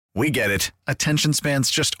We get it. Attention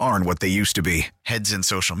spans just aren't what they used to be. Heads in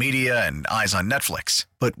social media and eyes on Netflix.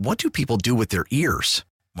 But what do people do with their ears?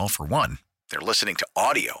 Well, for one, they're listening to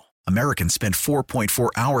audio. Americans spend 4.4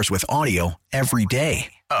 hours with audio every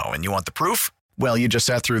day. Oh, and you want the proof? Well, you just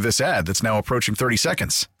sat through this ad that's now approaching 30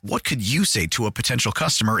 seconds. What could you say to a potential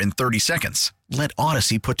customer in 30 seconds? Let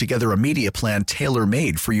Odyssey put together a media plan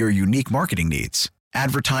tailor-made for your unique marketing needs.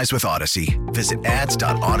 Advertise with Odyssey. Visit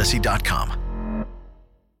ads.odyssey.com.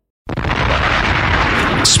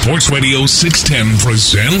 Sports Radio 610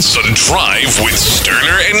 presents The Drive with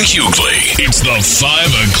Sterner and Hughley. It's the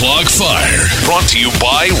 5 o'clock fire, brought to you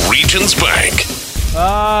by Regions Bank.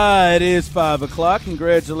 It is 5 o'clock.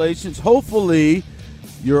 Congratulations. Hopefully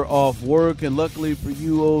you're off work, and luckily for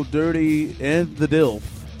you, Old Dirty and the Dilf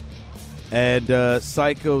and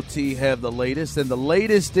Psycho T have the latest. And the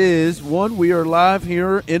latest is, one, we are live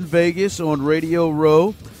here in Vegas on Radio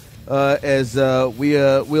Row.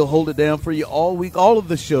 We'll hold it down for you all week, all of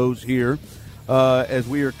the shows here, as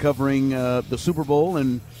we are covering the Super Bowl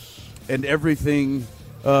and everything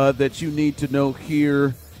that you need to know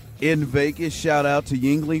here in Vegas. Shout out to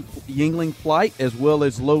Yingling Flight as well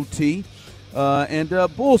as Low T and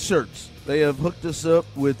Bull Shirts. They have hooked us up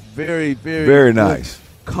with very, very, very nice,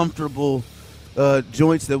 comfortable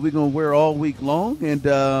joints that we're going to wear all week long,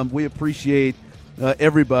 and we appreciate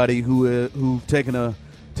everybody who've taken a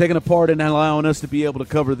part in allowing us to be able to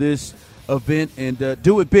cover this event and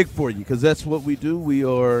do it big for you, because that's what we do. We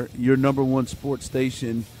are your number one sports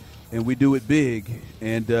station, and we do it big,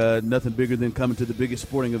 and nothing bigger than coming to the biggest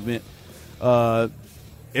sporting event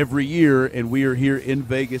every year, and we are here in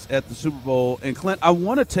Vegas at the Super Bowl. And, Clint, I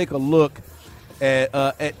want to take a look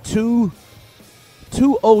at two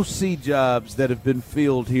OC jobs that have been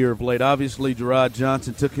filled here of late. Obviously, Gerard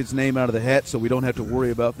Johnson took his name out of the hat, so we don't have to worry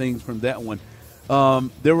about things from that one.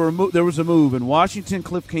 There was a move in Washington,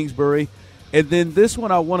 Cliff Kingsbury, and then this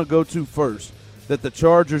one I want to go to first, that the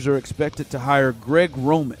Chargers are expected to hire Greg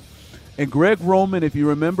Roman. And Greg Roman, if you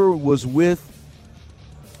remember, was with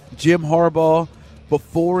Jim Harbaugh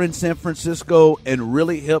before in San Francisco and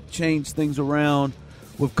really helped change things around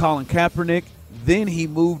with Colin Kaepernick. Then he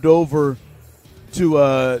moved over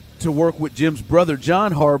to work with Jim's brother,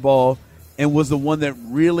 John Harbaugh, and was the one that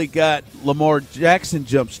really got Lamar Jackson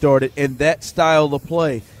jump-started in that style of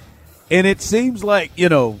play. And it seems like,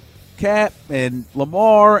 Cap and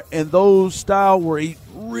Lamar and those style where he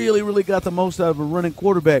really, really got the most out of a running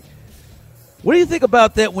quarterback. What do you think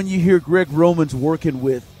about that when you hear Greg Roman's working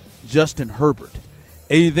with Justin Herbert?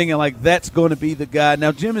 And you're thinking, like, that's going to be the guy.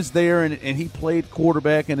 Now, Jim is there, and he played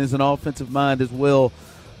quarterback and is an offensive mind as well,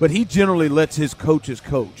 but he generally lets his coaches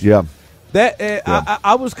coach. Yeah.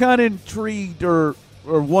 I was kind of intrigued or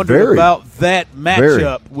wondering about that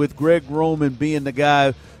matchup with Greg Roman being the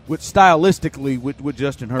guy stylistically with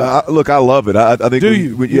Justin Herbert. Look, I love it. I think. Do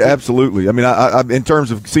you? Yeah, absolutely. I mean, I in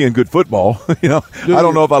terms of seeing good football, I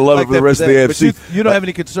don't know if I love it for the rest of the AFC. But you don't have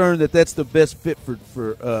any concern that that's the best fit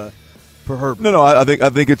for Herbert? No. I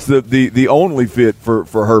think it's the only fit for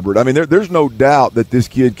Herbert. I mean, there's no doubt that this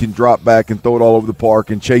kid can drop back and throw it all over the park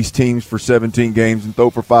and chase teams for 17 games and throw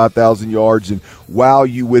for 5,000 yards and wow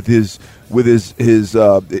you with his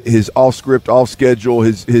off script, off schedule,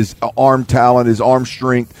 his arm talent, his arm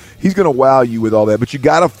strength. He's going to wow you with all that. But you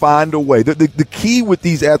got to find a way. The key with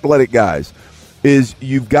these athletic guys is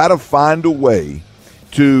you've got to find a way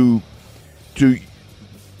to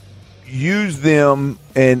use them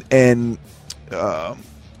and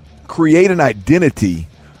create an identity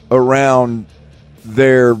around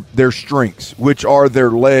their strengths, which are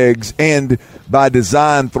their legs, and by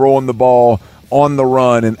design throwing the ball on the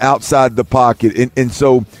run and outside the pocket. And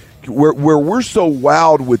so where we're so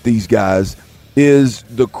wowed with these guys is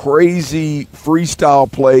the crazy freestyle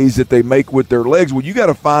plays that they make with their legs. Well, you got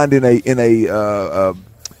to find in a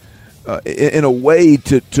way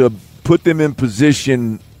to put them in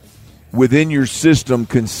position within your system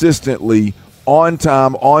consistently, on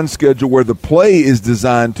time, on schedule, where the play is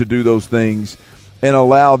designed to do those things and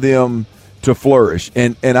allow them to flourish.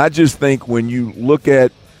 And I just think when you look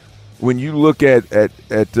at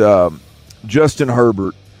Justin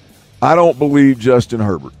Herbert, I don't believe Justin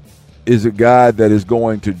Herbert is a guy that is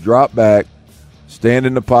going to drop back, stand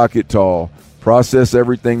in the pocket tall, process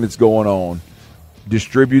everything that's going on,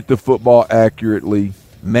 distribute the football accurately,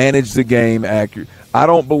 manage the game accurately. I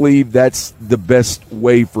don't believe that's the best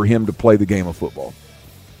way for him to play the game of football.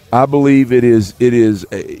 I believe it is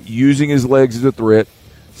using his legs as a threat,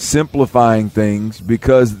 simplifying things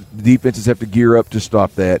because defenses have to gear up to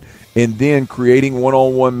stop that, and then creating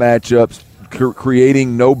one-on-one matchups,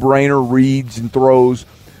 creating no-brainer reads and throws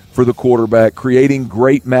for the quarterback, creating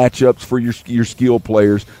great matchups for your skill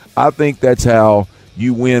players. I think that's how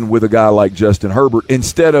you win with a guy like Justin Herbert,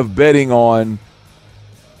 instead of betting on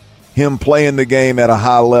him playing the game at a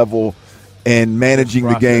high level and managing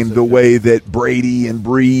the game the way that Brady and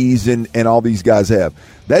Breeze and all these guys have.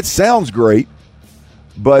 That sounds great,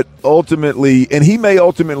 but ultimately, and he may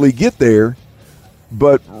ultimately get there,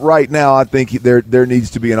 but right now I think there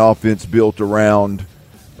needs to be an offense built around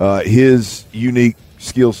his unique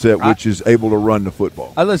skill set, which is able to run the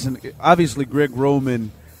football. Listen, obviously Greg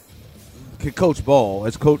Roman can coach ball,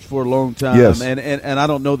 has coached for a long time, yes. and I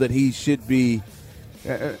don't know that he should be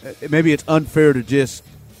maybe it's unfair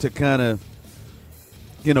to kind of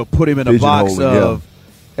put him in a box of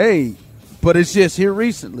hey, but it's just here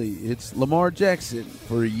recently it's Lamar Jackson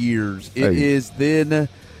for years. It is then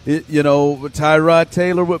Tyrod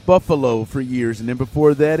Taylor with Buffalo for years, and then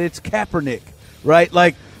before that it's Kaepernick, right?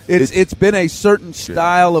 Like it's been a certain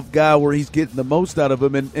style of guy where he's getting the most out of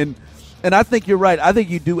him, and I think you're right. I think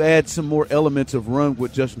you do add some more elements of run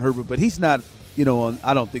with Justin Herbert, but he's not, I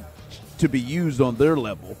don't think to be used on their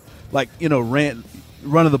level, like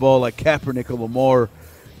running the ball like Kaepernick or Lamar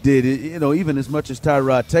did, even as much as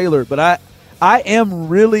Tyrod Taylor. But I am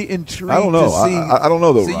really intrigued. I don't know. To see, I don't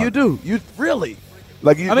know though. See, Ron. you do. You really.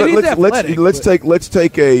 Like let's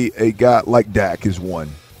take a guy like Dak is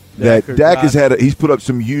one. Dak has he's put up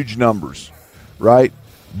some huge numbers, right?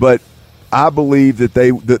 But I believe that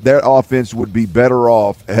their offense would be better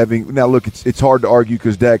off having. Now look, it's hard to argue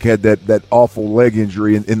because Dak had that awful leg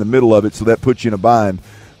injury in the middle of it, so that puts you in a bind.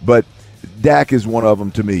 But Dak is one of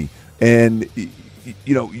them to me, and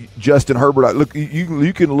Justin Herbert. Look,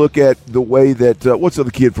 you can look at the way that what's the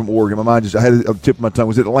other kid from Oregon? My mind I had it on the tip of my tongue.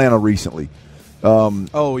 Was it Atlanta recently?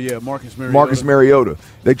 Marcus Mariota. Marcus Mariota.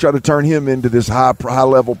 They try to turn him into this high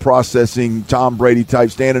level processing Tom Brady type,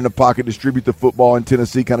 stand in the pocket, distribute the football in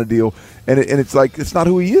Tennessee kind of deal, and it's like it's not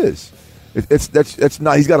who he is. That's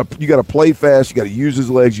not. You got to play fast. You got to use his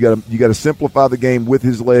legs. You got to simplify the game with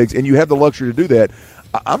his legs, and you have the luxury to do that.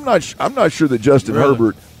 I'm not sure that Justin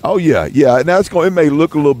Herbert. Oh yeah. Now it may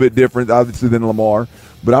look a little bit different, obviously, than Lamar.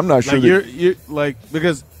 But I'm not sure you're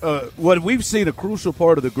because what we've seen, a crucial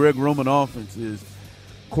part of the Greg Roman offense is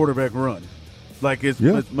quarterback run, like as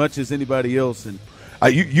much as anybody else. And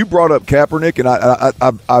you brought up Kaepernick, and I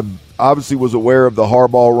obviously was aware of the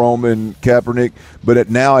Harbaugh, Roman, Kaepernick.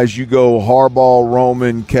 But now as you go Harbaugh,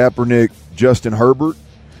 Roman, Kaepernick, Justin Herbert,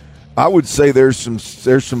 I would say there's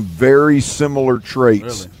some very similar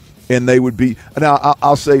traits, and they would be. Now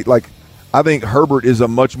I'll say I think Herbert is a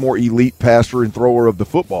much more elite passer and thrower of the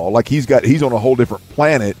football. Like he's on a whole different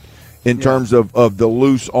planet in terms of the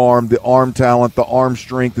loose arm, the arm talent, the arm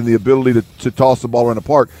strength, and the ability to toss the ball around the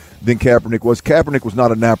park than Kaepernick was. Kaepernick was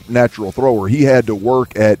not a natural thrower. He had to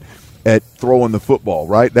work at throwing the football,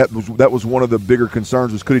 right? That was one of the bigger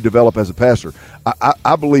concerns was could he develop as a passer.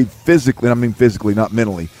 I believe physically, and I mean physically, not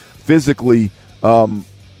mentally, physically, Herbert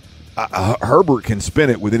can spin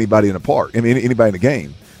it with anybody in a park. I mean anybody in the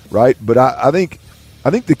game. Right, but I think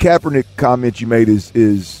the Kaepernick comment you made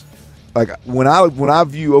is like when I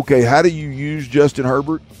view how do you use Justin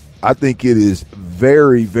Herbert? I think it is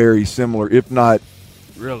very, very similar, if not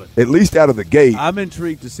really at least out of the gate. I'm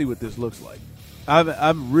intrigued to see what this looks like.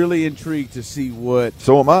 I'm really intrigued to see what.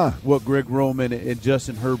 So am I. What Greg Roman and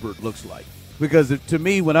Justin Herbert looks like, because to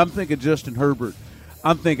me, when I'm thinking Justin Herbert,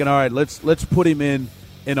 I'm thinking, all right, let's put him in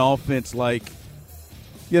an offense like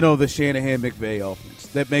the Shanahan-McVay offense.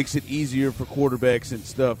 That makes it easier for quarterbacks and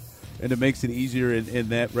stuff, and it makes it easier in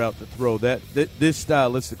that route to throw. That this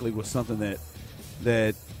stylistically was something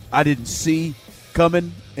that I didn't see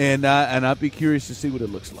coming, and I'd be curious to see what it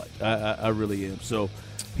looks like. I really am. So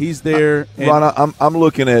he's there. Ron, I'm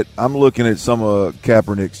looking at some of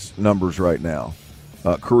Kaepernick's numbers right now,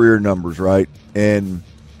 career numbers, right? And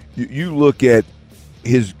you look at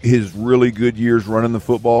his really good years running the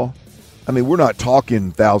football. I mean, we're not talking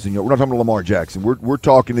 1,000 yards. We're not talking Lamar Jackson. We're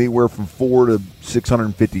talking anywhere from 400 to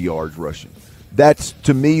 650 yards rushing.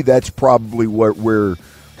 To me, that's probably where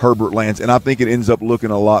Herbert lands, and I think it ends up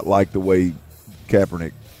looking a lot like the way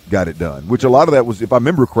Kaepernick got it done. Which a lot of that was, if I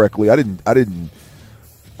remember correctly, I wasn't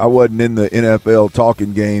in the NFL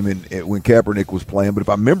talking game when Kaepernick was playing, but if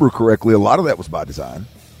I remember correctly, a lot of that was by design.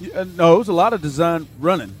 No, it was a lot of design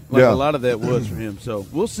running. A lot of that was for him. So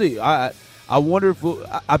we'll see. I wonder if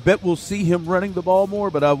I bet we'll see him running the ball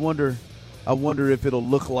more, but I wonder if it'll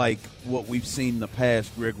look like what we've seen in the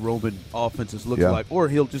past Greg Roman offenses look like, or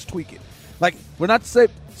he'll just tweak it. Like, we're not to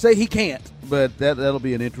say he can't, but that'll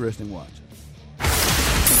be an interesting watch.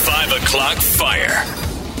 5 o'clock fire.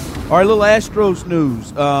 All right, little Astros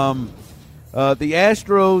news. The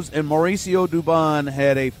Astros and Mauricio Dubon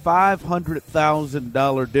had a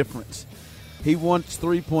 $500,000 difference. He wants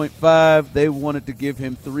 $3.5. They wanted to give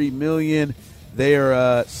him $3 million. They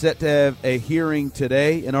are set to have a hearing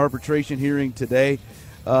today, an arbitration hearing today,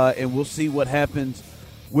 and we'll see what happens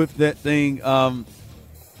with that thing. They're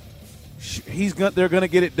going to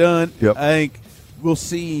get it done. Yep. I think we'll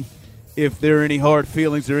see if there are any hard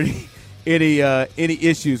feelings or any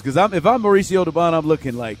issues. Because if I'm Mauricio Dubon, I'm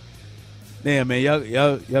looking like, damn man,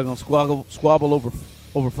 y'all gonna squabble over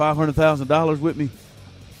 $500,000 with me?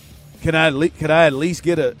 Can I at least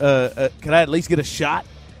get a shot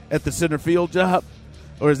at the center field job,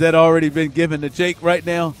 or has that already been given to Jake right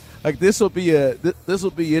now? Like this will be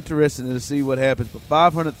interesting to see what happens. But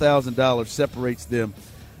 $500,000 separates them.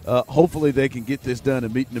 Hopefully they can get this done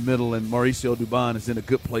and meet in the middle. And Mauricio Dubon is in a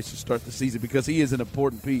good place to start the season because he is an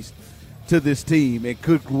important piece to this team and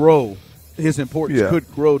could grow. His importance could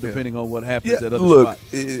grow depending on what happens at other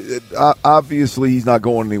spots. Obviously he's not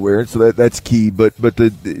going anywhere, so that's key. But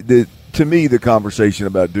to me, the conversation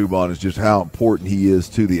about Dubon is just how important he is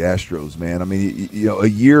to the Astros, man. I mean, a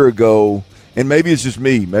year ago, and maybe it's just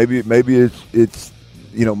me. Maybe it's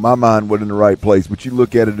my mind wasn't in the right place. But you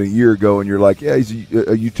look at it a year ago, and you're like, yeah, he's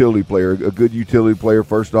a utility player, a good utility player,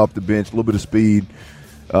 first off the bench, a little bit of speed.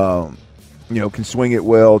 Can swing it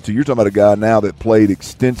well. You're talking about a guy now that played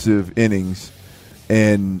extensive innings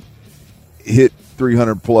and hit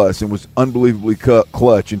 300 plus and was unbelievably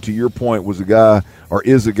clutch. And to your point, is a guy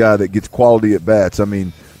that gets quality at bats. I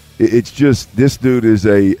mean, it's just this dude is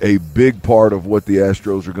a big part of what the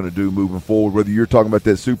Astros are going to do moving forward. Whether you're talking about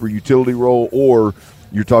that super utility role or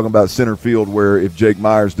you're talking about center field, where if Jake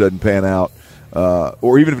Myers doesn't pan out,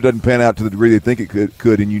 or even if it doesn't pan out to the degree they think it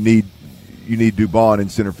could, and you need Dubon in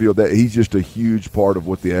center field. That he's just a huge part of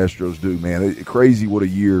what the Astros do, man. Crazy what a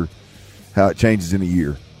year, how it changes in a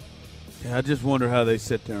year. Yeah, I just wonder how they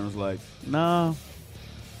sit there and was like, no,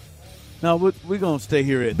 we're going to stay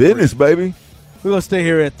here at business, 3. Baby. We're going to stay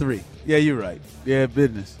here at 3. Yeah, you're right. Yeah,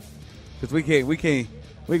 business. Because we're going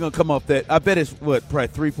to come off that. I bet it's, probably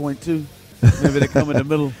 3.2? Maybe they come in the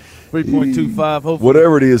middle, 3.25, hopefully.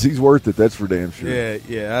 Whatever it is, he's worth it. That's for damn sure.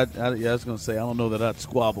 Yeah. I was going to say, I don't know that I'd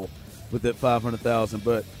squabble with that $500,000,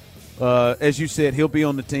 but as you said, he'll be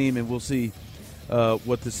on the team, and we'll see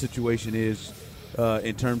what the situation is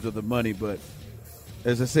in terms of the money. But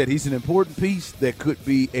as I said, he's an important piece that could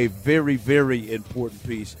be a very, very important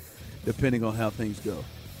piece, depending on how things go.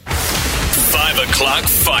 5 o'clock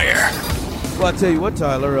fire. Well, I tell you what,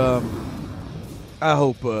 Tyler. I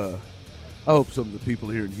hope some of the people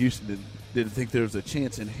here in Houston didn't think there was a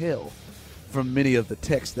chance in hell from many of the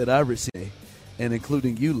texts that I received, and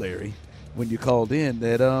including you, Larry, when you called in,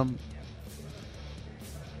 that I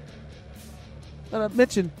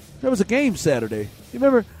mentioned there was a game Saturday. You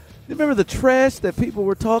remember the trash that people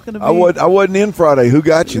were talking to me? I wasn't in Friday. Who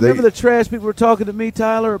got you? Remember the trash people were talking to me,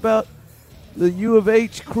 Tyler, about the U of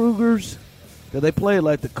H Cougars? They play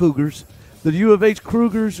like the Cougars. The U of H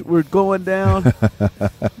Cougars were going down.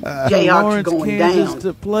 Jayhawks going Kansas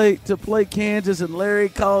down to play Kansas, and Larry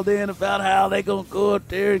called in about how they gonna go up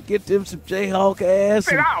there and get them some Jayhawk ass.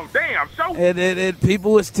 And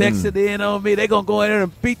people was texting in on me. They gonna go in there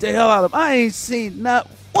and beat the hell out of them. I ain't seen not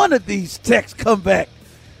one of these texts come back.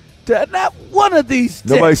 Not one of these texts.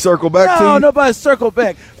 Nobody circle back to you? No, nobody circle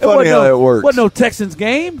back. Funny how that works. Wasn't no Texans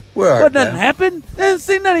game. What nothing happened. Didn't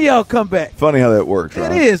see none of y'all come back. Funny how that works,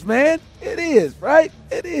 right? It is, man. It is, right?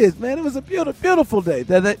 It is, man. It was a beautiful day.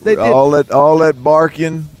 They all that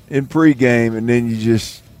barking in pregame, and then you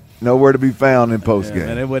just nowhere to be found in postgame.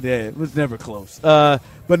 Yeah, man, it was never close. But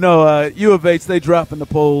no, U of H, they drop in the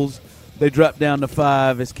polls. They drop down to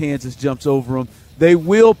 5 as Kansas jumps over them. They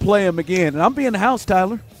will play them again. And I'm being the house,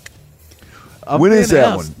 Tyler. When is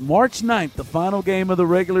that one? March 9th, the final game of the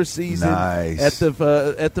regular season. Nice. At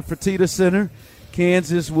the Fertitta Center.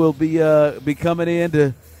 Kansas will be coming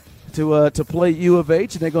in to play U of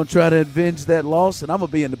H, and they're going to try to avenge that loss, and I'm going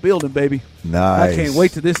to be in the building, baby. Nice. I can't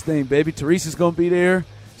wait to this thing, baby. Teresa's going to be there.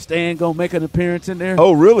 Stan going to make an appearance in there.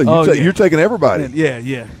 Oh, really? You're taking everybody?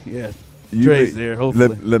 Yeah. Trey's there,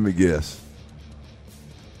 hopefully. Let me guess.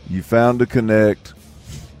 You found a connect,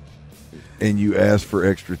 and you asked for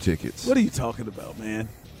extra tickets. What are you talking about, man?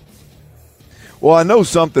 Well, I know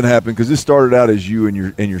something happened because this started out as you and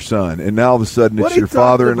your son, and now all of a sudden it's your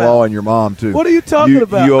father-in-law and your mom too. What are you talking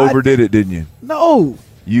about? You overdid it, didn't you? No.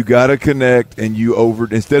 You got to connect, and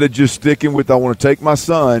instead of just sticking with I want to take my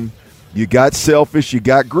son, you got selfish, you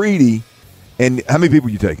got greedy, and how many people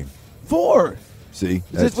you taking? 4. See,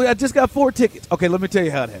 I just got 4 tickets. Okay, let me tell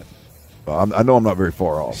you how it happened. I know I'm not very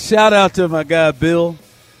far off. Shout out to my guy Bill.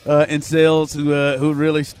 in sales who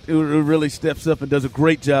really steps up and does a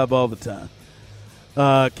great job all the time.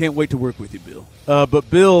 Can't wait to work with you, Bill. But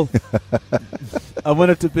Bill, I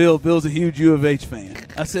went up to Bill. Bill's a huge U of H fan.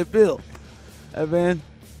 I said, Bill, hey man,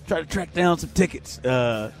 try to track down some tickets.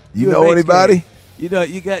 You know anybody? Game. You know,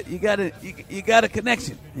 you got a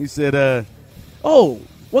connection. He said, "Oh,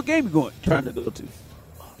 what game you going? Trying to go to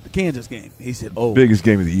the Kansas game." He said, "Oh, biggest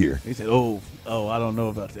game of the year." He said, "Oh, I don't know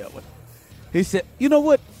about that one." He said, "You know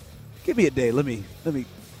what? Give me a day. Let me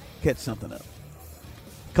catch something up."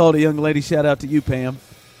 Called a young lady. Shout out to you, Pam.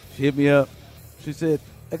 She hit me up. She said,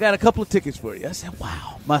 "I got a couple of tickets for you." I said,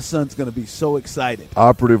 "Wow, my son's going to be so excited."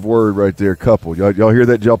 Operative word right there, couple. Y'all hear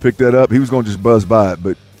that? Y'all pick that up? He was going to just buzz by it,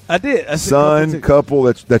 but I did. I said couple.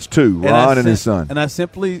 That's two. Ron and his son. And I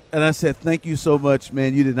said, "Thank you so much,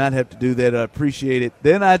 man. You did not have to do that. I appreciate it."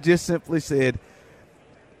 Then I just simply said,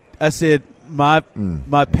 my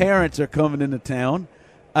parents are coming into town.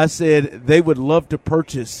 I said they would love to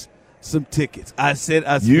purchase some tickets.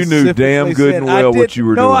 You knew damn good and well what you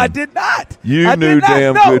were doing. No, I did not. You knew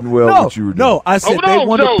damn good and well what you were doing. No, I said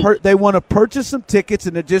they want to purchase some tickets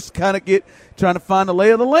and they're just kind of trying to find the lay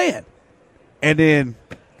of the land. And then,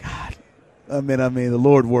 God, I mean, the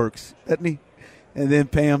Lord works, doesn't he? And then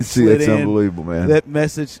Pam slid that's in unbelievable, man. That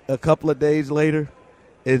message a couple of days later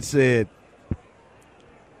and said,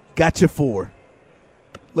 "Got you 4."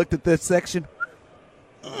 Looked at that section.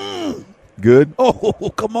 Good. Oh,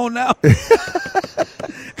 come on now.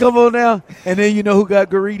 Come on now. And then you know who got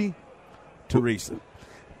greedy? Teresa.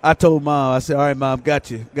 I told Mom, I said, "All right, Mom, got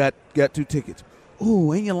you. Got 2 tickets."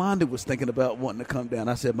 "Ooh, and Yolanda was thinking about wanting to come down."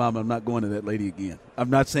 I said, "Mom, I'm not going to that lady again. I'm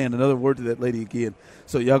not saying another word to that lady again.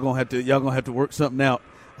 So y'all gonna have to work something out."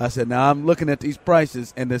 I said, "Now I'm looking at these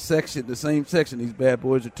prices and the same section, these bad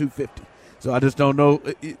boys are $250. So I just don't know,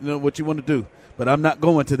 what you want to do. But I'm not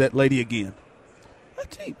going to that lady again."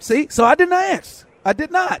 See, so I did not ask. I did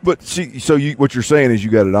not. But what you're saying is you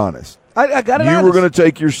got it honest. I got it honest. You were going to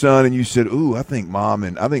take your son, and you said, "Ooh, I think mom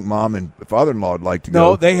and father-in-law would like to go."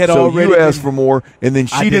 No, they had already. So you asked for more, and then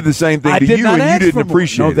she did the same thing to you, and you didn't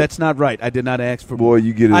appreciate it. No, that's not right. I did not ask for more. Boy,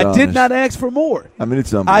 you get it honest. I did not ask for more. I mean,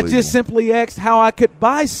 it's unbelievable. I just simply asked how I could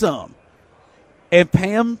buy some. And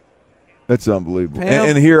Pam. That's unbelievable.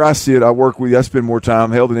 And here I sit. I work with you. I spend more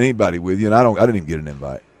time hell than anybody with you, and I didn't even get an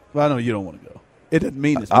invite. Well, I know you don't want to go. It doesn't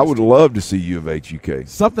mean this. I would love to see U of H UK.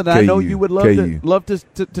 Something I know you would love to talk about.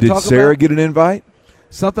 Did Sarah get an invite?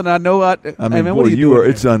 Something I know. I mean, boy, what are you doing?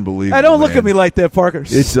 It's unbelievable. Hey, don't look at me like that, Parker.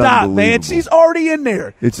 It's Stop, unbelievable. man. She's already in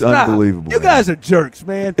there. It's unbelievable. You guys are jerks,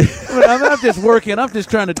 man. I'm just working. I'm just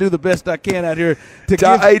trying to do the best I can out here to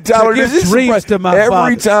Tyler, give dreams to my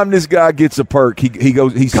every time this guy gets a perk, he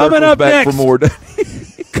circles back for more.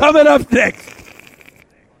 Coming up next.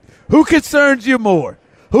 Who concerns you more?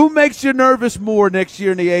 Who makes you nervous more next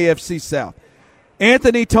year in the AFC South?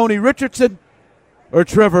 Tony Richardson or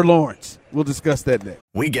Trevor Lawrence? We'll discuss that next.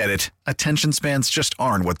 We get it. Attention spans just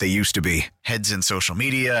aren't what they used to be. Heads in social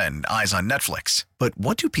media and eyes on Netflix. But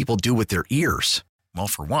what do people do with their ears? Well,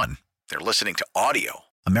 for one, they're listening to audio.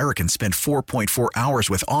 Americans spend 4.4 hours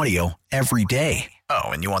with audio every day. Oh,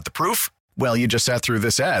 and you want the proof? Well, you just sat through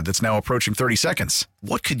this ad that's now approaching 30 seconds.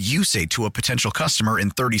 What could you say to a potential customer in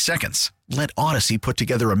 30 seconds? Let Odyssey put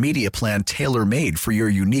together a media plan tailor-made for your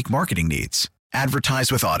unique marketing needs.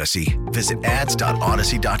 Advertise with Odyssey. Visit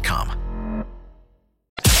ads.odyssey.com.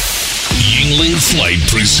 Yingling Flight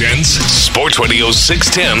presents Sports Radio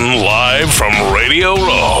 610 live from Radio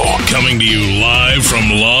Row. Coming to you live from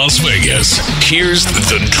Las Vegas. Here's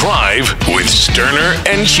The Drive with Sterner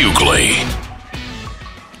and Hughley.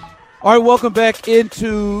 All right, welcome back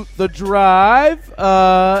into The Drive.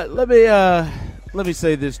 Let me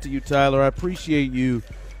say this to you, Tyler. I appreciate you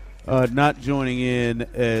not joining in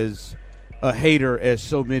as a hater as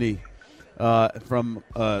so many, from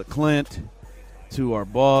Clint to our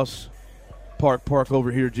boss, Park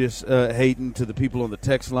over here just hating, to the people on the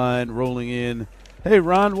text line rolling in. Hey,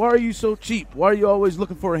 Ron, why are you so cheap? Why are you always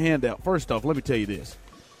looking for a handout? First off, let me tell you this.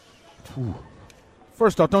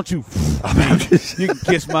 First off, don't you? You can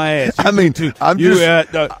kiss my ass. I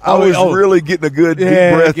was really getting a good deep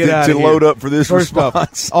breath to load up for this First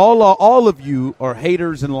response. Off, all of you are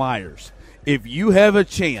haters and liars. If you have a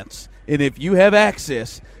chance and if you have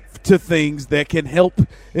access to things that can help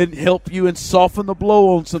you and soften the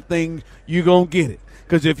blow on some things, you're going to get it.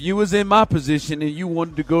 Because if you was in my position and you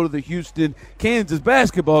wanted to go to the Houston-Kansas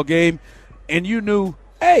basketball game and you knew,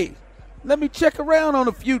 hey, let me check around on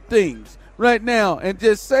a few things right now and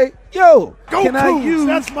just say, yo,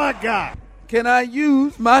 that's my guy. Can I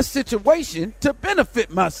use my situation to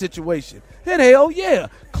benefit my situation? And hell yeah,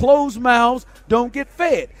 closed mouths don't get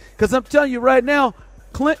fed. Because I'm telling you right now,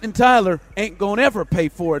 Clint and Tyler ain't going to ever pay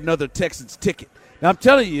for another Texans ticket. Now, I'm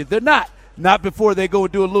telling you, they're not. Not before they go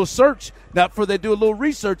and do a little search, not before they do a little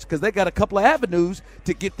research, because they got a couple of avenues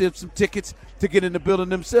to get them some tickets to get in the building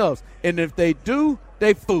themselves. And if they do,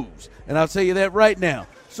 they fools. And I'll tell you that right now.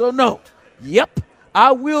 So, no. Yep.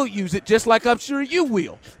 I will use it just like I'm sure you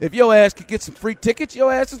will. If your ass could get some free tickets,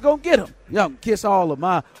 your ass is going to get them. Y'all can kiss all of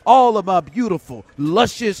my beautiful,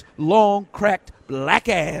 luscious, long, cracked, black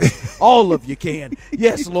ass. All of you can.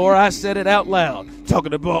 Yes, Laura, I said it out loud.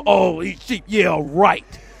 Talking about, these sheep. Yeah, right.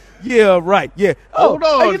 Yeah, right. Yeah. Hold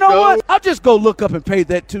on, hey, you know Joe. what? I'll just go look up and pay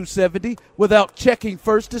that $270 without checking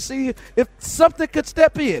first to see if something could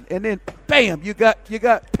step in. And then, bam, you got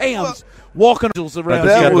Pam's walking around.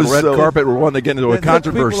 That was was red so- carpet. We wanted to get into a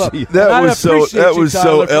controversy. That was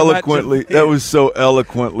so eloquently. Tyler. That was so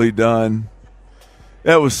eloquently done.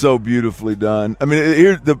 That was so beautifully done. I mean,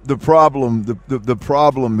 here the problem. The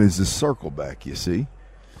problem is the circle back. You see,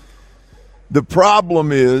 the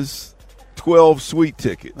problem is 12 sweet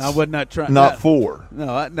tickets. I was not trying. Not 4.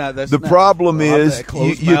 No, that's The not, problem well, is that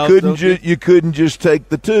closed you mouth couldn't don't you couldn't just take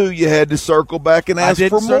the 2. You had to circle back and ask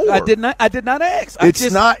for more. I did not ask.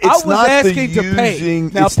 It's not asking the to pay. using.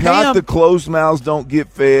 Now, It's not Pam, the closed mouths don't get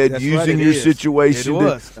fed. That's right, Using it your is. situation, It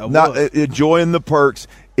was. to It not was. enjoying the perks.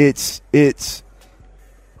 It's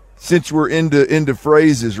since we're into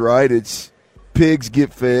phrases, right? It's pigs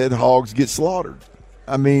get fed, hogs get slaughtered.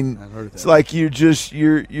 I mean, I've heard it's that. like you just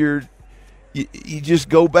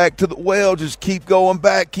go back to the well, just keep going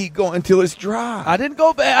back, keep going until it's dry. I didn't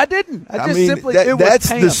go back. I didn't. I just mean, simply. that- it was that's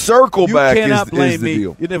Pam. the circle you back Cannot is blame the me.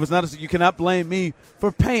 deal. It was not. You cannot blame me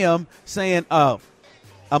for Pam saying,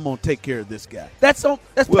 I'm going to take care of this guy." That's Well,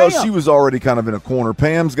 Pam. she was already kind of in a corner.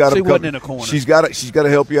 Pam's got to. She wasn't in a corner. She's got to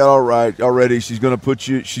help you out already. She's going to put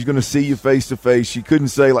you. She's going to see you face to face. She couldn't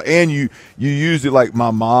say like, and you used it like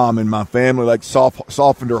my mom and my family like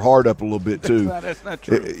softened her heart up a little bit too. That's not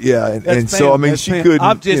true. Yeah, and That's so I Pam. mean That's she Pam. couldn't.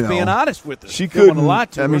 I'm just you know, being honest with her. She Didn't wanna couldn't lie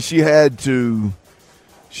to I her. mean, she had to.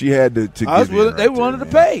 She had to. I was give willing. in They right wanted there,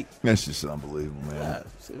 to man. pay. That's just unbelievable, man.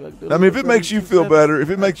 See if I can do a I mean, if little it makes you feel $270.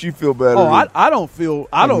 better, I don't feel.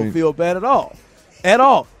 I don't feel bad at all,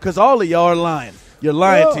 because all of y'all are lying. You're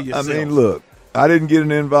lying Well, to yourself. I mean, look, I didn't get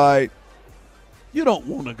an invite. you don't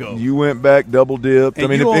want to go. You went back, double dipped. And I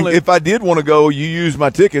mean, you only- if I did want to go, you used my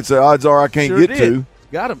tickets. The odds are I can't Sure get did. to.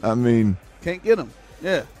 Got him. I mean, Can't get them.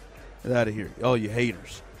 Yeah. Get out of here. All you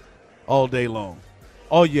haters. All day long.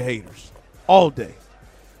 All you haters. All day.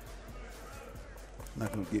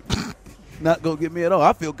 Not gonna get me at all.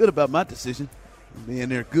 I feel good about my decision. Being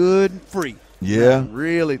there good and free. yeah,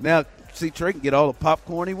 Really. Now, see, Trey can get all the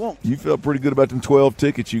popcorn he wants. you felt pretty good about them 12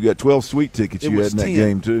 tickets. You got 12 sweet tickets you had in that 10.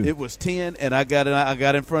 game too. It was 10, and I got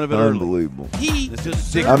in front of it early. Unbelievable. It's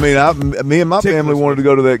just I mean, me and my Ticklish family wanted to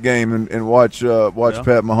go to that game and watch Yeah.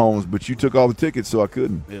 Pat Mahomes, but you took all the tickets, so I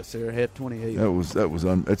couldn't. Yeah, Sarah had 28.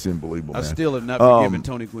 That's unbelievable. I Man. still have not forgiven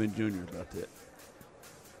Tony Gwynn Jr. about that.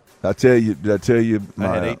 Did I tell you? I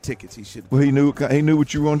had 8 tickets. He should. Well, he knew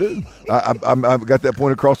what you were going to do. I got that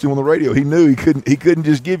point across to him on the radio. He knew he couldn't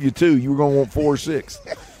just give you 2. You were going to want 4 or 6.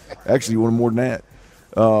 Actually, you wanted more than that.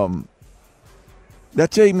 Did I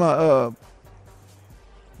tell you my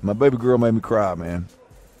baby girl made me cry, man.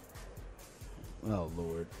 Oh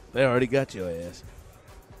Lord, they already got your ass.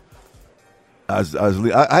 I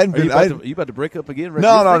hadn't been. Are you about to break up again? No.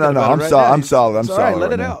 I'm solid. I'm It's all solid. right, let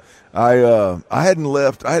right it now. out. I hadn't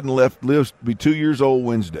left. Lived to be 2 years old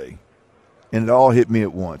Wednesday, and it all hit me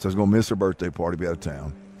at once. I was going to miss her birthday party, be out of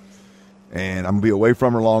town, and I'm going to be away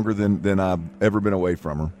from her longer than I've ever been away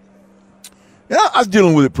from her. Yeah, I was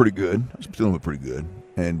dealing with it pretty good.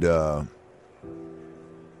 And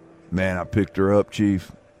man, I picked her up,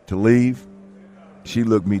 Chief, to leave. She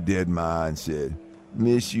looked me dead in my eye and said,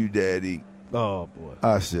 "Miss you, Daddy." Oh boy.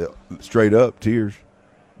 I said, straight up, tears.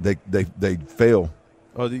 They fell.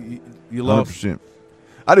 Oh, you lost. 100%.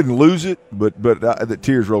 I didn't lose it, but the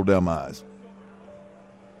tears rolled down my eyes.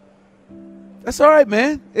 That's all right,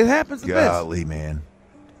 man. It happens. The best. Golly, man,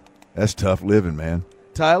 that's tough living, man.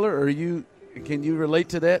 Tyler, can you relate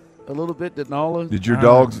to that a little bit? Did Nala? Did your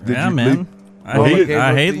dogs? Did yeah, you man. leave?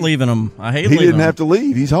 I hate leaving them. He didn't have to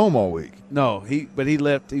leave. He's home all week. No, he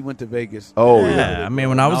left. He went to Vegas. Oh Yeah, I mean,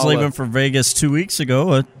 when I was Nala. leaving for Vegas 2 weeks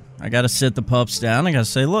ago, I got to sit the pups down. I got to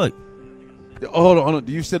say, look. Hold on.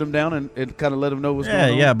 Do you sit them down and kind of let them know what's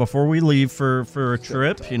going on? Yeah, before we leave for a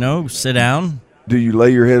trip, sit down. Do you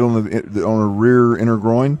lay your head on a rear inner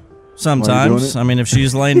groin? Sometimes. I mean, if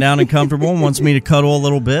she's laying down and comfortable and wants me to cuddle a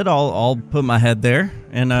little bit, I'll put my head there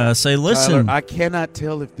and say, listen. Tyler, I cannot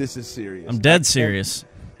tell if this is serious. I'm dead serious.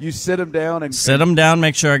 You sit them down and Sit them down,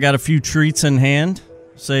 make sure I got a few treats in hand.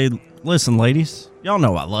 Say, listen, ladies, Y'all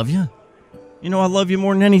know I love you. You know I love you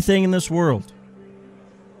more than anything in this world.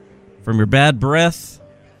 From your bad breath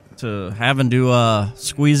to having to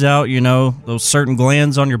squeeze out, those certain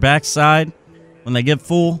glands on your backside when they get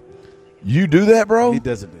full. You do that, bro? He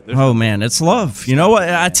doesn't do it. Oh, man, it's love. You know what?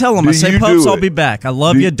 I tell him, I say, Pups, I'll be back. I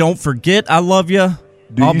love you. Don't forget I love you.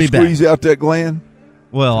 I'll be back. Do you squeeze out that gland?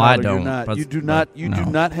 Well, Tyler, I don't. You do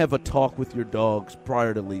not have a talk with your dogs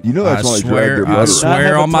prior to leaving. You know that's why they drag their butter. I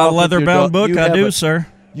swear on my leather-bound book I do, sir.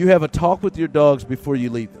 You have a talk with your dogs before you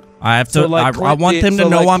leave them. I have to. I want them to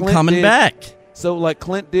know I'm coming back. So like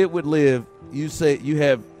Clint did with Liv, you say you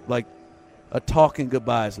have like a talking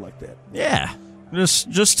goodbyes like that. Yeah.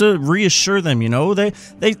 Just to reassure them,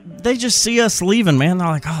 they just see us leaving, man. They're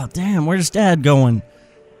like, "Oh, damn, where's Dad going?"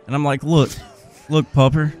 And I'm like, "Look,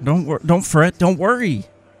 pupper, don't fret, don't worry.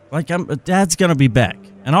 Like, Dad's gonna be back,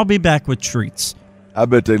 and I'll be back with treats." I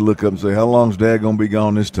bet they look up and say, "How long's Dad gonna be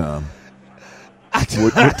gone this time?"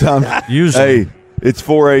 What time? Usually, hey, it's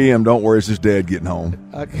 4 a.m. Don't worry, it's just Dad getting home.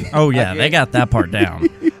 They got that part down.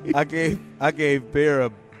 I gave Bear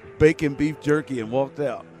a bacon beef jerky and walked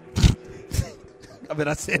out.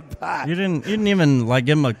 I said bye. You didn't even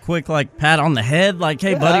give him a quick pat on the head, like,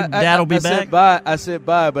 "Hey, buddy, Dad will be back." I said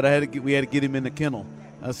bye, but we had to get him in the kennel.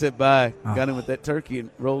 I said bye, got him with that turkey and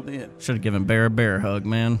rolled in. Should have given Bear a bear hug,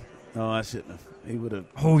 man. No, I shouldn't have. He would have.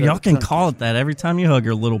 Oh, y'all can call it that every time you hug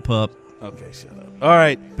your little pup. Okay, shut up. All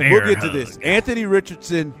right, bear we'll get hug. to this. Anthony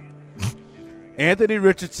Richardson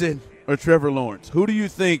or Trevor Lawrence? Who do you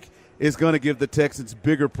think is going to give the Texans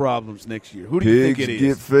bigger problems next year? Who do you think it is?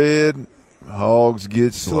 Pigs get fed. Hogs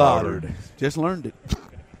get slaughtered. Just learned it.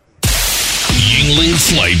 Yingling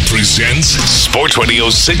Flight presents Sports Radio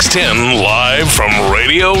 610 live from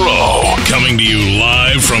Radio Row. Coming to you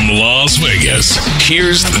live from Las Vegas.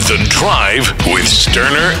 Here's The Drive with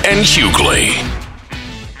Sterner and Hughley.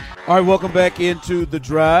 All right, welcome back into The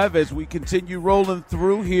Drive as we continue rolling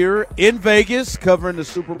through here in Vegas, covering the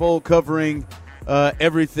Super Bowl, covering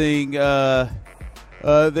everything that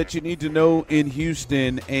you need to know in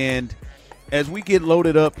Houston. And as we get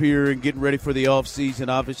loaded up here and getting ready for the offseason,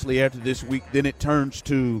 obviously after this week, then it turns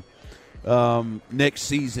to next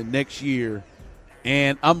season, next year.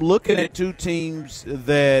 And I'm looking at two teams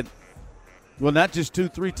that, well, not just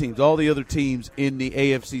 2-3 teams, all the other teams in the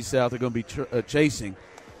AFC South are going to be chasing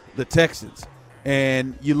the Texans.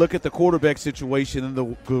 And you look at the quarterback situation, and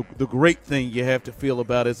the great thing you have to feel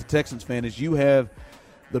about as a Texans fan is you have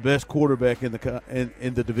the best quarterback in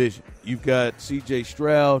the division. You've got C.J.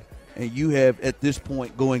 Stroud, and you have, at this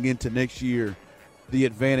point going into next year, the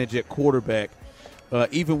advantage at quarterback.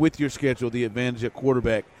 Even with your schedule, the advantage at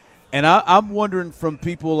quarterback. And I'm wondering from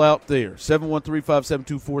people out there,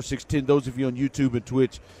 713-572-4610, those of you on YouTube and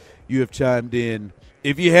Twitch, you have chimed in.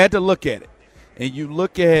 If you had to look at it, and you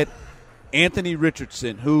look at Anthony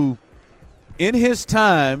Richardson, who in his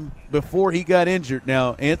time before he got injured,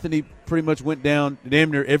 now Anthony pretty much went down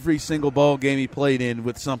damn near every single ball game he played in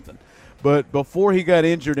with something. But before he got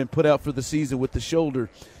injured and put out for the season with the shoulder,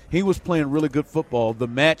 he was playing really good football. The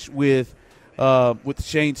match with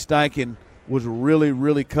Shane Steichen was really,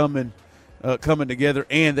 really coming together,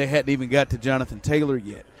 and they hadn't even got to Jonathan Taylor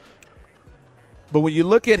yet. But when you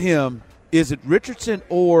look at him, is it Richardson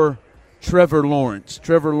or Trevor Lawrence?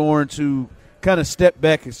 Trevor Lawrence, who kind of stepped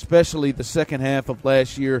back, especially the second half of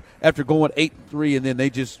last year after going 8-3, and then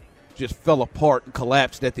they just fell apart and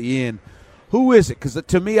collapsed at the end. Who is it? Because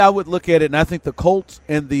to me, I would look at it, and I think the Colts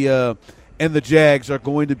and the Jags are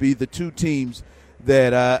going to be the two teams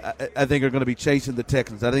that I think are going to be chasing the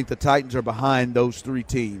Texans. I think the Titans are behind those three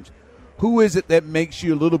teams. Who is it that makes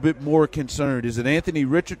you a little bit more concerned? Is it Anthony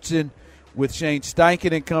Richardson with Shane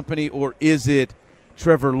Steichen and company, or is it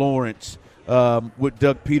Trevor Lawrence with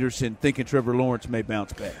Doug Peterson, thinking Trevor Lawrence may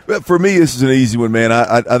bounce back? Well, for me, this is an easy one, man.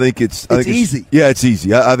 I think it's easy. Yeah, it's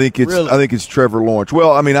easy. I think it's Trevor Lawrence.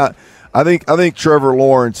 Well, I mean, I think Trevor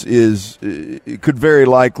Lawrence could very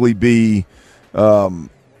likely be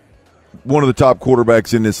one of the top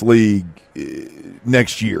quarterbacks in this league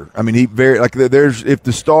next year. I mean, if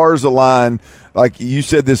the stars align, like you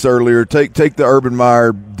said this earlier, take the Urban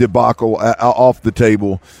Meyer debacle off the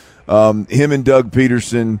table. Him and Doug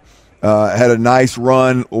Peterson had a nice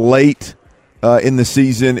run late in the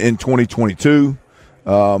season in 2022.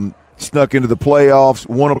 Snuck into the playoffs,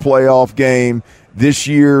 won a playoff game. This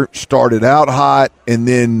year started out hot and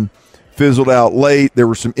then fizzled out late. There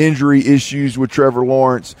were some injury issues with Trevor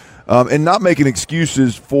Lawrence, and not making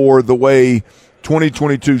excuses for the way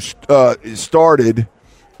 2022 started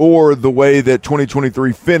or the way that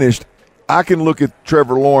 2023 finished. I can look at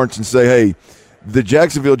Trevor Lawrence and say, hey, The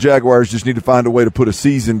Jacksonville Jaguars just need to find a way to put a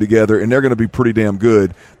season together, and they're going to be pretty damn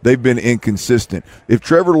good. They've been inconsistent. If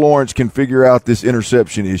Trevor Lawrence can figure out this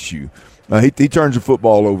interception issue, he turns the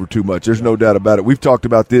football over too much. There's no doubt about it. We've talked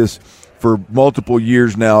about this for multiple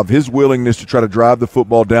years now. Of his willingness to try to drive the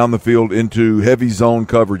football down the field into heavy zone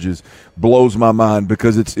coverages blows my mind,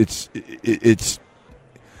 because it's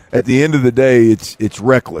at the end of the day, it's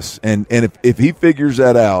reckless. And if he figures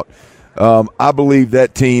that out, I believe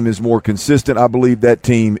that team is more consistent. I believe that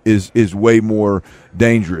team is way more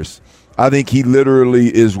dangerous. I think he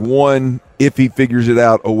literally is one, if he figures it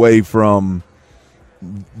out, away from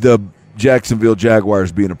the Jacksonville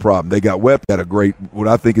Jaguars being a problem. They got got a great, what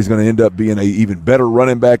I think is going to end up being a even better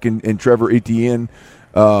running back in Trevor Etienne,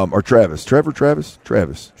 or Travis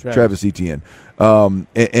Etienne.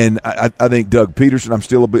 And I think Doug Peterson, I'm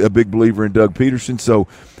still a big believer in Doug Peterson. So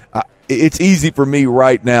it's easy for me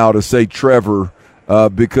right now to say Trevor,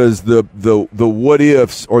 because the what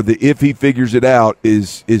ifs, or the if he figures it out,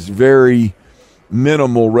 is very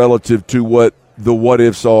minimal relative to what the what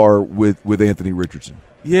ifs are with Anthony Richardson.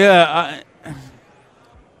 Yeah,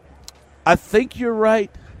 I think you're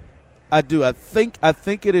right. I do. I think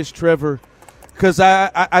it is Trevor, because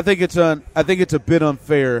I think it's a bit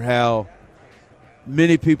unfair how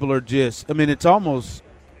many people are just. I mean, it's almost.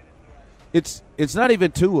 It's not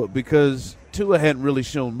even Tua, because Tua hadn't really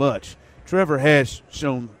shown much. Trevor has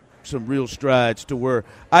shown some real strides to where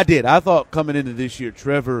I thought coming into this year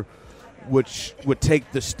Trevor would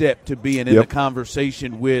take the step to being in the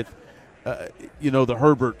conversation with the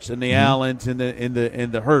Herberts and the Allens and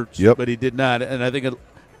the Hurts, but he did not. And I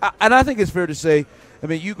think it's fair to say, I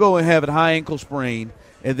mean, you go and have a high ankle sprain,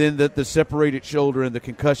 and then the separated shoulder and the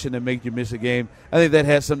concussion that made you miss a game. I think that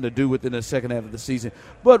has something to do with in the second half of the season.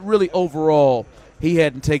 But really, overall, he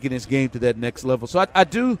hadn't taken his game to that next level. So I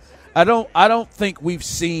don't think we've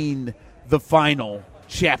seen the final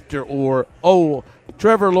chapter, or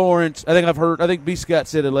Trevor Lawrence. I think B. Scott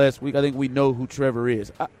said it last week. I think we know who Trevor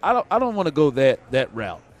is. I don't want to go that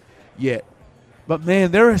route yet. But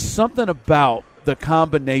man, there is something about the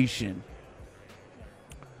combination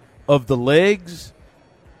of the legs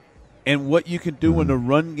and what you can do in the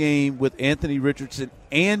run game with Anthony Richardson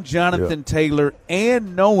and Jonathan Taylor,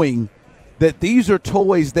 and knowing that these are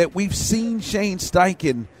toys that we've seen Shane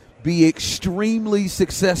Steichen be extremely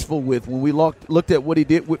successful with when we looked at what he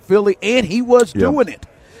did with Philly, and he was doing it.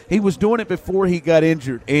 He was doing it before he got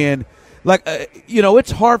injured. And,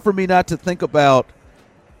 it's hard for me not to think about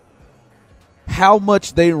how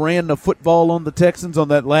much they ran the football on the Texans on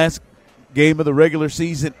that last game of the regular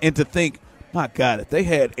season, and to think, my God, if they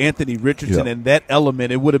had Anthony Richardson in that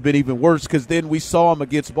element, it would have been even worse, because then we saw him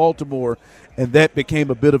against Baltimore, and that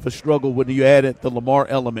became a bit of a struggle when you added the Lamar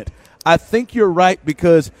element. I think you're right,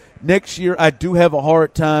 because next year I do have a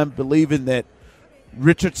hard time believing that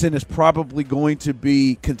Richardson is probably going to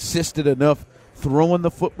be consistent enough throwing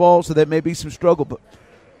the football, so that may be some struggle. But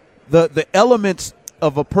the elements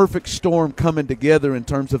of a perfect storm coming together in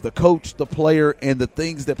terms of the coach, the player, and the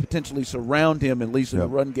things that potentially surround him, at least in the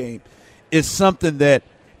run game, is something that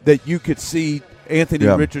you could see Anthony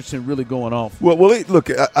Richardson really going off. Well, look,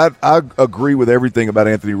 I agree with everything about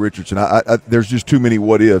Anthony Richardson. There's just too many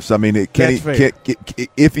what ifs. I mean,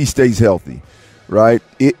 if he stays healthy, right?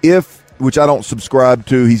 Which I don't subscribe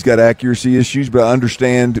to. He's got accuracy issues, but I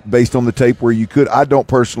understand based on the tape where you could. I don't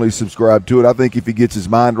personally subscribe to it. I think if he gets his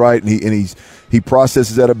mind right and he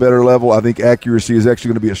processes at a better level, I think accuracy is actually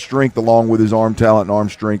going to be a strength along with his arm talent and arm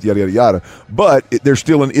strength, yada, yada, yada. But there's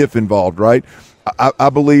still an if involved, right? I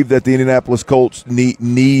believe that the Indianapolis Colts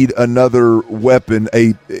need another weapon,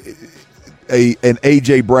 an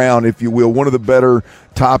A.J. Brown, if you will, one of the better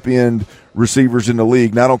top-end receivers in the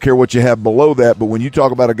league. Now, I don't care what you have below that, but when you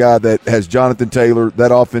talk about a guy that has Jonathan Taylor,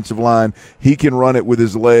 that offensive line, he can run it with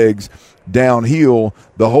his legs downhill.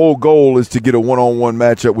 The whole goal is to get a one-on-one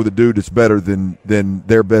matchup with a dude that's better than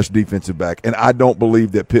their best defensive back, and I don't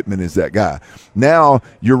believe that Pittman is that guy. Now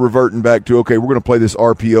you're reverting back to, okay, we're going to play this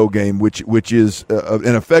RPO game, which is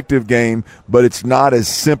an effective game, but it's not as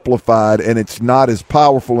simplified and it's not as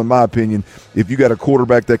powerful, in my opinion. If you got a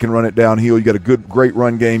quarterback that can run it downhill, you got a great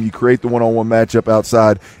run game, you create the one-on-one matchup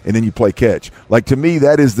outside, and then you play catch. Like, to me,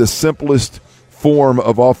 that is the simplest form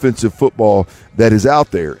of offensive football that is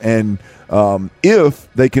out there. And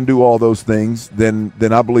if they can do all those things, then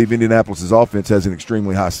I believe Indianapolis's offense has an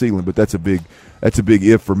extremely high ceiling. But that's a big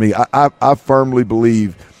if for me. I firmly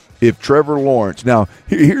believe if Trevor Lawrence. Now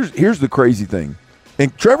here's the crazy thing,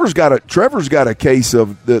 and Trevor's got a case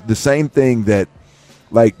of the same thing that,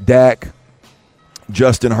 like, Dak,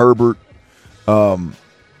 Justin Herbert,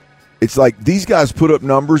 It's like these guys put up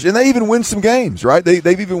numbers, and they even win some games, right?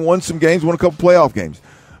 They've even won some games, won a couple playoff games.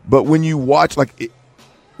 But when you watch,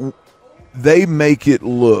 they make it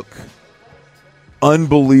look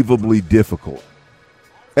unbelievably difficult.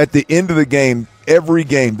 At the end of the game, every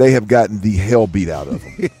game, they have gotten the hell beat out of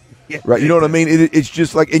them. Right? You know what I mean? It's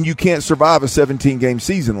just like – and you can't survive a 17-game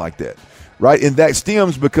season like that. Right? And that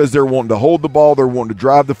stems because they're wanting to hold the ball. They're wanting to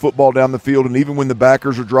drive the football down the field. And even when the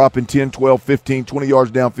backers are dropping 10, 12, 15, 20 yards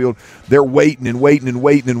downfield, they're waiting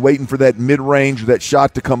for that mid-range or that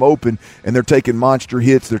shot to come open, and they're taking monster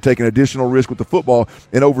hits. They're taking additional risk with the football.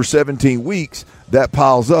 And over 17 weeks, that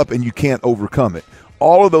piles up, and you can't overcome it.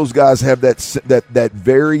 All of those guys have that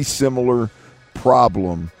very similar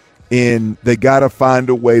problem, and they got to find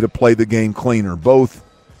a way to play the game cleaner, both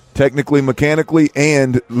technically, mechanically,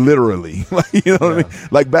 and literally. You know what I mean?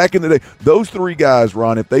 Like back in the day, those three guys,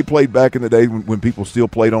 Ron, if they played back in the day when people still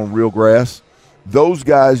played on real grass, those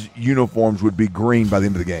guys' uniforms would be green by the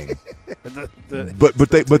end of the game.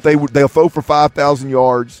 They'll throw for 5,000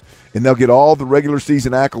 yards, and they'll get all the regular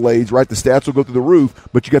season accolades, right? The stats will go through the roof,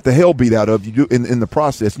 but you got the hell beat out of you in the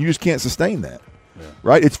process, and you just can't sustain that. Yeah.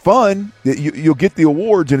 Right? It's fun. You'll get the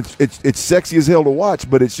awards, and it's sexy as hell to watch,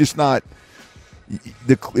 but it's just not –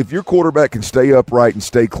 if your quarterback can stay upright and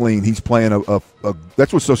stay clean, he's playing a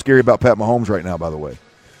that's what's so scary about Pat Mahomes right now, by the way,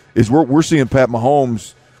 is we're seeing Pat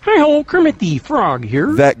Mahomes. Hi, Kermit the Frog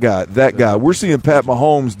here. That guy. We're seeing Pat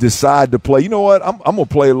Mahomes decide to play. You know what? I'm gonna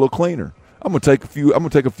play a little cleaner. I'm gonna take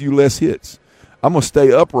a few less hits. I'm gonna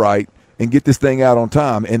stay upright and get this thing out on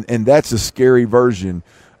time. And that's a scary version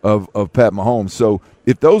of Pat Mahomes. So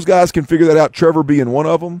if those guys can figure that out, Trevor being one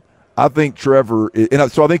of them, I think Trevor.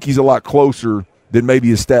 And so I think he's a lot closer than maybe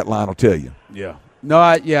his stat line will tell you. Yeah. No,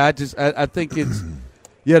 I think it's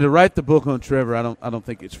to write the book on Trevor, I don't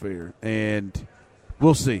think it's fair. And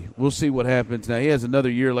we'll see. We'll see what happens. Now he has another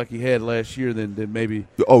year like he had last year, then maybe.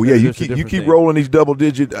 Oh yeah, you keep rolling these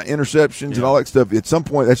double-digit interceptions and all that stuff. At some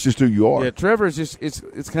point, that's just who you are. Yeah, Trevor's just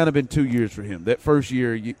it's kind of been 2 years for him. That first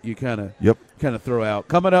year you kind of throw out.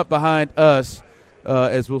 Coming up behind us,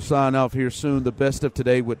 as we'll sign off here soon, the best of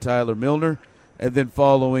today with Tyler Milner. And then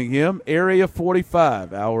following him, Area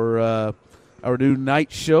 45, our new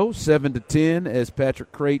night show, 7 to 10, as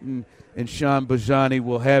Patrick Creighton and Sean Bajani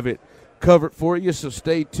will have it covered for you. So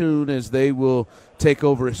stay tuned as they will take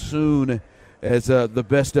over as soon as the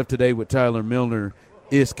best of today with Tyler Milner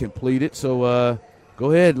is completed. So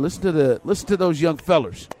go ahead, listen to those young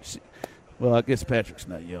fellers. Well, I guess Patrick's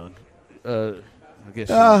not young. I guess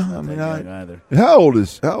Sean's not young either. How old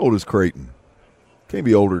is Creighton? Can't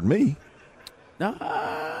be older than me.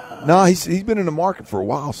 No, he's been in the market for a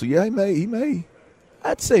while, so yeah, he may.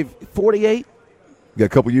 I'd say 48. You got a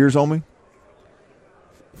couple years on me?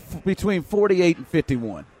 Between 48 and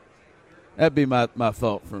 51. That'd be my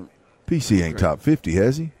thought. From PC ain't top 50,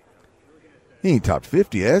 has he? He ain't top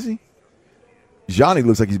 50, has he? Johnny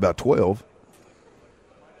looks like he's about 12.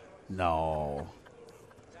 No.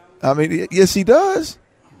 I mean, yes, he does.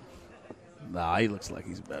 Nah, he looks like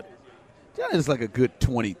he's about. Johnny looks like a good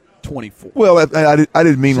 20. 24. Well, I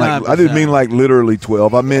didn't mean like literally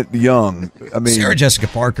 12. I meant young. I mean, Sarah Jessica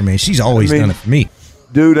Parker, man, she's always done it for me.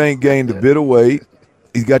 Dude ain't gained a bit of weight.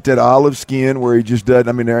 He's got that olive skin where he just doesn't.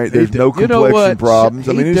 I mean, there's no complexion problems.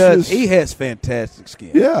 He has fantastic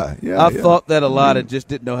skin. Yeah. I thought that a lot and just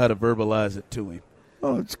didn't know how to verbalize it to him.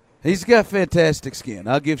 Oh, he's got fantastic skin.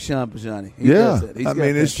 I'll give Sean Bajani.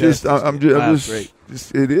 It's just.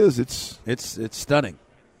 It is. It's stunning.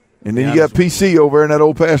 And then you got PC over in that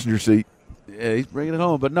old passenger seat. Yeah, he's bringing it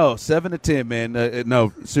home. But no, 7 to 10, man.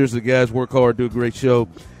 No, seriously, guys, work hard, do a great show,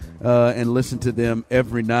 and listen to them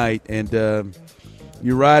every night. And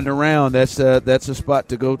you're riding around. That's a spot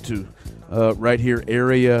to go to right here,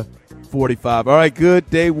 Area 45. All right, good.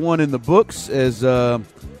 Day one in the books as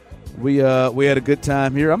we had a good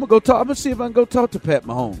time here. I'm gonna see if I can go talk to Pat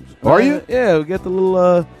Mahomes. Are you? Yeah, we got the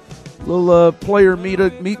little player meet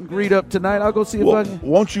and greet up tonight. I'll go see if I can.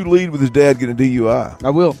 Won't you lead with his dad getting a DUI? I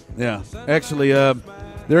will. Yeah, actually,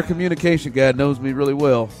 their communication guy knows me really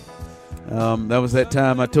well. That was that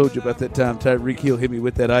time I told you about. That time Tyreek Hill hit me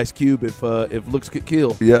with that ice cube if looks could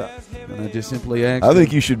kill. Yeah, and I just simply asked. I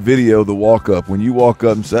think you should video the walk up when you walk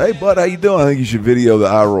up and say, "Hey, bud, how you doing?" I think you should video the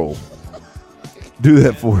eye roll. Do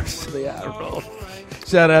that for us. The eye roll.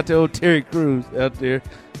 Shout out to old Terry Crews out there.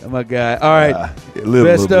 My guy. All right.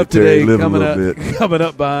 Best up today coming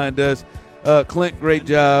up behind us. Clint, great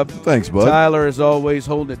job. Thanks, bud. Tyler, as always,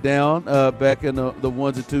 holding it down back in the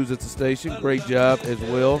ones and twos at the station. Great job as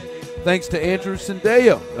well. Thanks to Andrew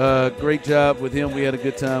Sendeo. Great job with him. We had a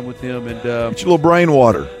good time with him. And get your little brain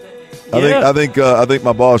water. I think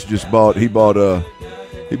my boss just bought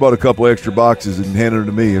He bought a couple extra boxes and handed them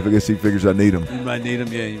to me. I guess he figures I need them. You might need them.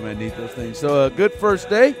 Yeah, you might need those things. So good first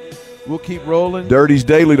day. We'll keep rolling. Dirty's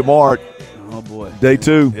Daily tomorrow. Oh, boy. Day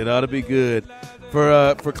 2. It ought to be good.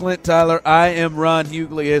 For Clint Tyler, I am Ron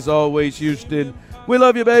Hughley. As always, Houston, we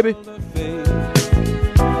love you, baby.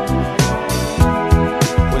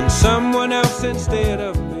 When someone else instead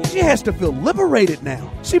of me. She has to feel liberated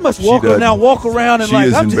now. She must walk around and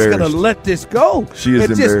I'm just going to let this go. She is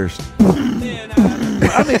embarrassed.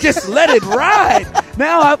 I mean, just let it ride.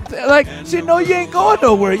 Now, she know you ain't going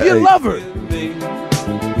nowhere. You love her.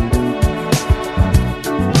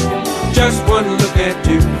 Just one look at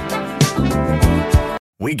you.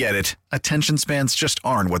 We get it. Attention spans just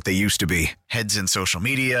aren't what they used to be. Heads in social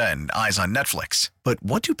media and eyes on Netflix. But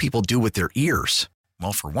what do people do with their ears?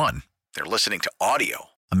 Well, for one, they're listening to audio.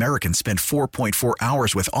 Americans spend 4.4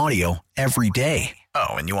 hours with audio every day. Oh,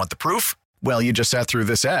 and you want the proof? Well, you just sat through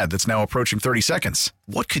this ad that's now approaching 30 seconds.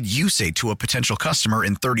 What could you say to a potential customer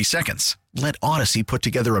in 30 seconds? Let Odyssey put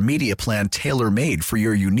together a media plan tailor-made for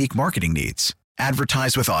your unique marketing needs.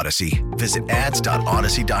 Advertise with Odyssey. Visit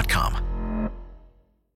ads.odyssey.com.